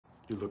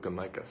You looking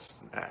like a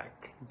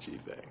snack. Gee,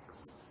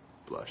 thanks.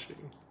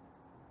 Blushing.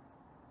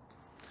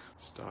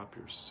 Stop,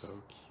 you're so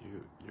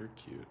cute. You're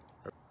cute.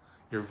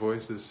 Your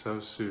voice is so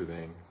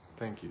soothing.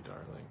 Thank you,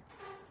 darling.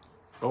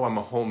 Oh, I'm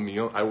a whole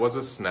meal? I was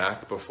a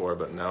snack before,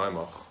 but now I'm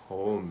a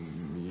whole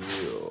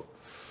meal.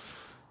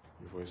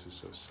 Your voice is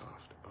so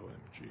soft.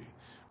 OMG.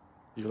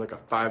 You're like a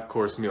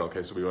 5-course meal.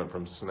 Okay, so we went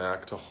from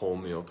snack to whole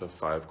meal to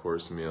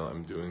 5-course meal.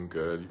 I'm doing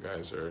good. You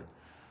guys are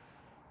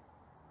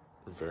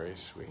very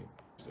sweet.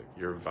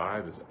 Your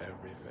vibe is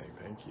everything.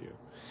 Thank you.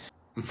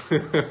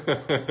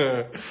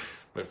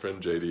 My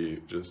friend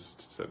JD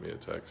just sent me a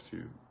text.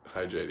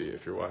 Hi JD,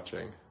 if you're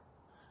watching.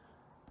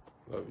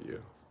 Love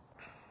you.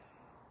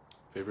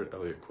 Favorite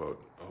Elliot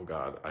quote? Oh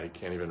God, I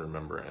can't even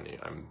remember any.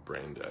 I'm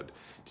brain dead.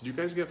 Did you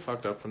guys get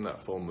fucked up from that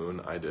full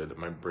moon? I did.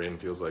 My brain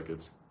feels like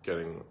it's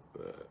getting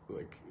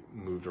like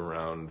moved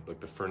around. Like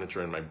the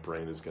furniture in my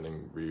brain is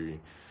getting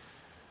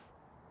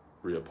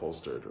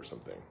reupholstered or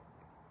something.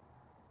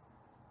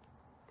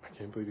 I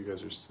can't believe you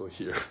guys are still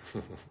here.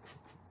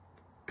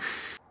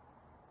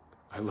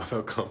 I love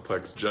how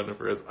complex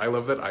Jennifer is. I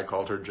love that I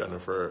called her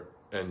Jennifer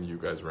and you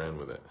guys ran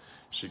with it.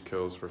 She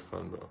kills for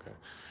fun, but okay.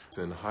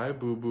 And hi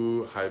boo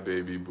boo, hi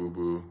baby boo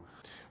boo.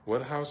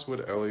 What house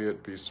would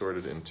Elliot be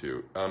sorted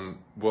into?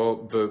 Well,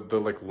 the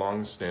like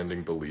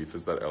long-standing belief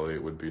is that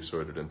Elliot would be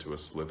sorted into a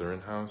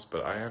Slytherin house,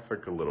 but I have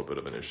like a little bit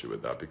of an issue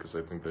with that because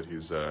I think that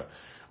he's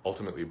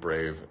ultimately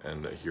brave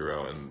and a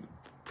hero and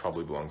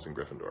probably belongs in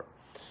Gryffindor.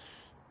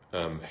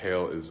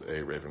 Hale is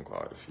a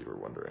Ravenclaw, if you were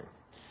wondering.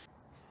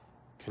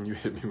 Can you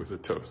hit me with a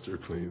toaster,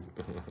 please?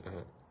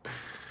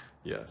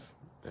 Yes,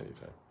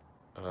 anytime.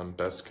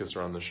 Best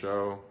kisser on the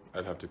show.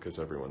 I'd have to kiss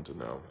everyone to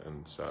know,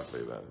 and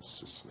sadly that has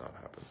just not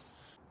happened.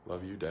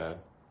 Love you, Dad.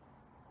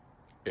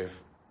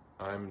 If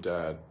I'm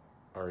Dad,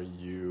 are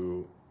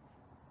you...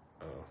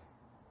 Oh,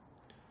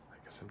 I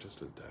guess I'm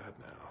just a dad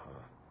now,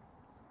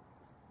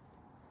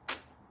 huh?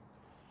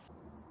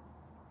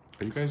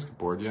 Are you guys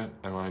bored yet?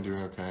 Am I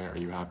doing okay? Are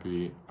you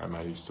happy? Am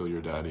I still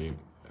your daddy?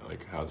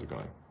 Like, how's it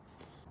going?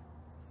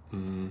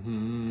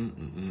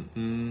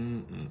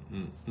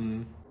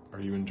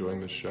 Are you enjoying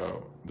the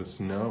show? The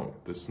snow.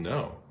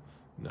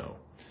 No.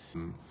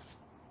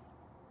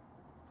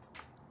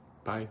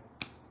 Bye.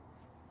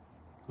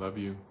 Love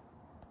you.